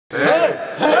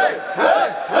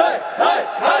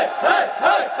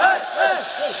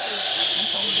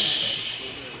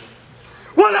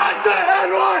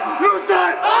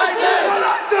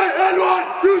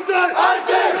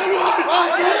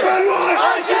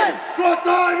What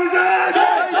time is it?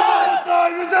 Game time! What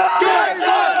time is it? Game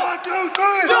time! 1, 2, 3!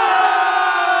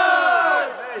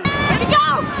 Way to go!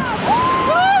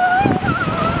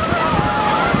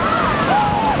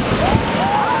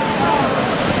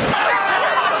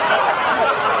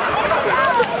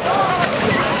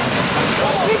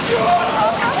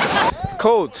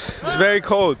 Cold. It was very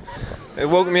cold. It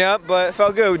woke me up, but it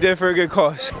felt good. We did it for a good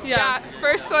cause. Yeah,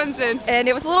 first one's in. And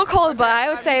it was a little cold, but I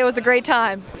would say it was a great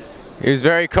time. It was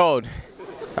very cold.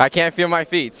 I can't feel my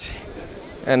feet.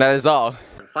 And that is all.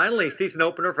 Finally, season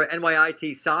opener for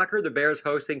NYIT soccer. The Bears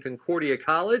hosting Concordia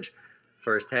College.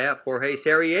 First half, Jorge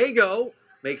Sarriego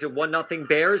makes it 1-0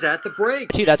 Bears at the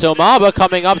break. That's Omaba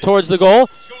coming up towards the goal.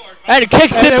 And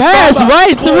kicks it past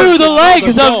right through the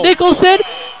legs of Nicholson.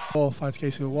 Ball finds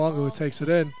Casey Wonga, who takes it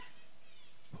in.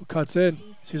 Who cuts in.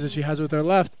 Sees that she has it with her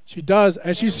left. She does,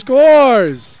 and she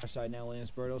scores! Our side now,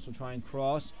 Lance Bertos will try and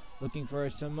cross. Looking for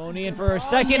Simonian for her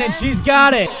second, and she's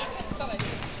got it!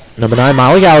 Number 9,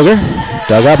 Molly Gallagher.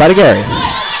 Dug out by the Gary.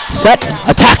 Set,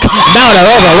 attack, mount it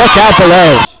over, look out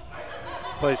below.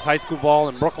 Plays high school ball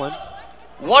in Brooklyn.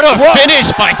 What a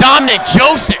finish by Dominic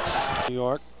Josephs! New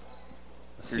York.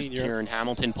 Here's Kieran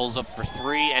Hamilton pulls up for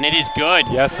 3, and it is good.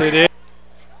 Yes, it is.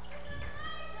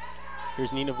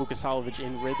 Here's Nina Vukasalovic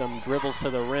in rhythm, dribbles to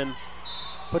the rim,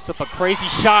 puts up a crazy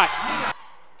shot.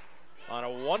 On a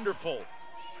wonderful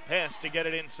pass to get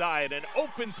it inside. An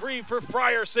open 3 for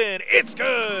Frierson. It's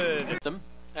good.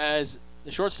 As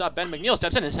the shortstop Ben McNeil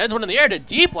steps in, his head's one in the air to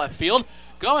deep left field.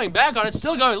 Going back on it,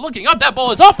 still going, looking up. That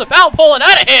ball is off the foul pole and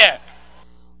out of here.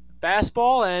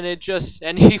 Fastball, and it just,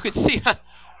 and you could see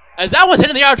as that one's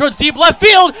hitting the air towards deep left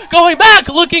field. Going back,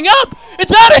 looking up.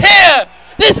 It's out of here.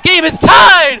 This game is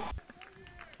tied.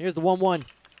 Here's the 1-1.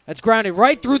 That's grounded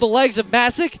right through the legs of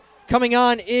Masick. Coming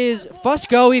on is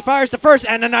Fusco. He fires to first,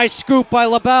 and a nice scoop by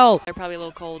LaBelle. They're probably a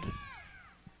little cold.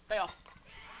 Payoff.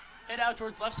 Hit out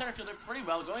towards left center fielder pretty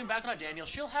well. Going back on Daniel.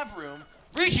 She'll have room.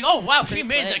 Reaching. Oh, wow. She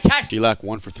made the catch. Sheilak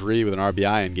 1 for 3 with an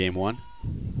RBI in game 1.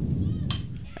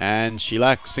 And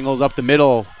Sheilak singles up the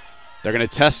middle. They're going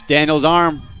to test Daniel's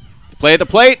arm. Play at the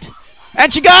plate.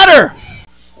 And she got her!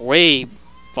 Way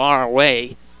far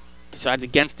away. Decides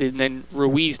against it, and then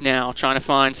Ruiz now trying to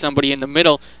find somebody in the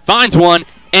middle. Finds one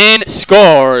and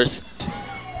scores.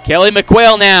 Kelly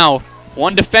McQuail now.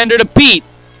 One defender to beat.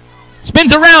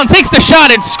 Spins around, takes the shot,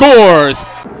 and scores.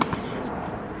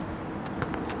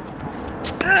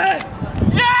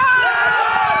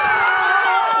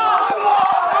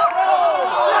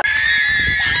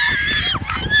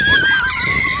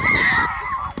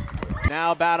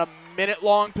 Now about a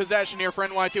minute-long possession here for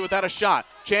NYT without a shot.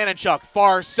 Chanenchuk,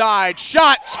 far side,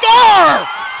 shot, score!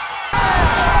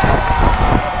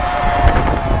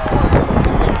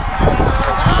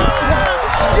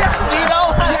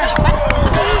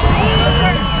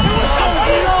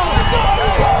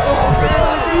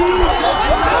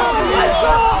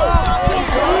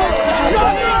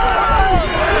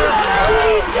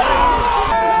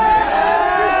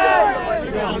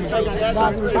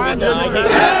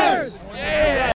 Yes!